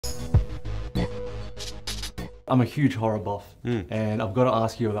I'm a huge horror buff, and I've got to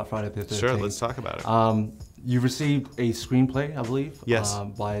ask you about Friday the 13th. Sure, let's talk about it. You've received a screenplay, I believe, yes,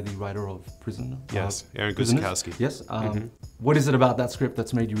 by the writer of Prisoner. Yes, Aaron Guzikowski. Yes. What is it about that script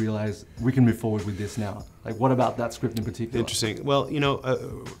that's made you realize we can move forward with this now? Like, what about that script in particular? Interesting. Well, you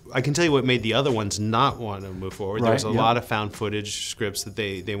know, I can tell you what made the other ones not want to move forward. There was a lot of found footage scripts that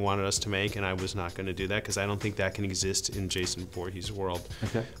they wanted us to make, and I was not going to do that because I don't think that can exist in Jason Voorhees' world.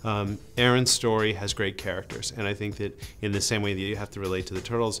 Okay. Aaron's story has great characters, and I think that in the same way that you have to relate to the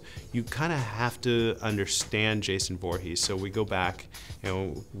Turtles, you kind of have to understand Jason Voorhees. So we go back, you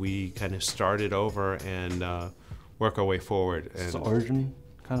know, we kind of started over and work our way forward. And it's the origin,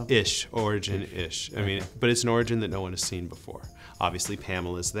 kind of? Origin-ish. I mean, but it's an origin that no one has seen before. Obviously,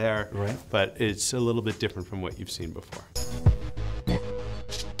 Pamela's there, but it's a little bit different from what you've seen before.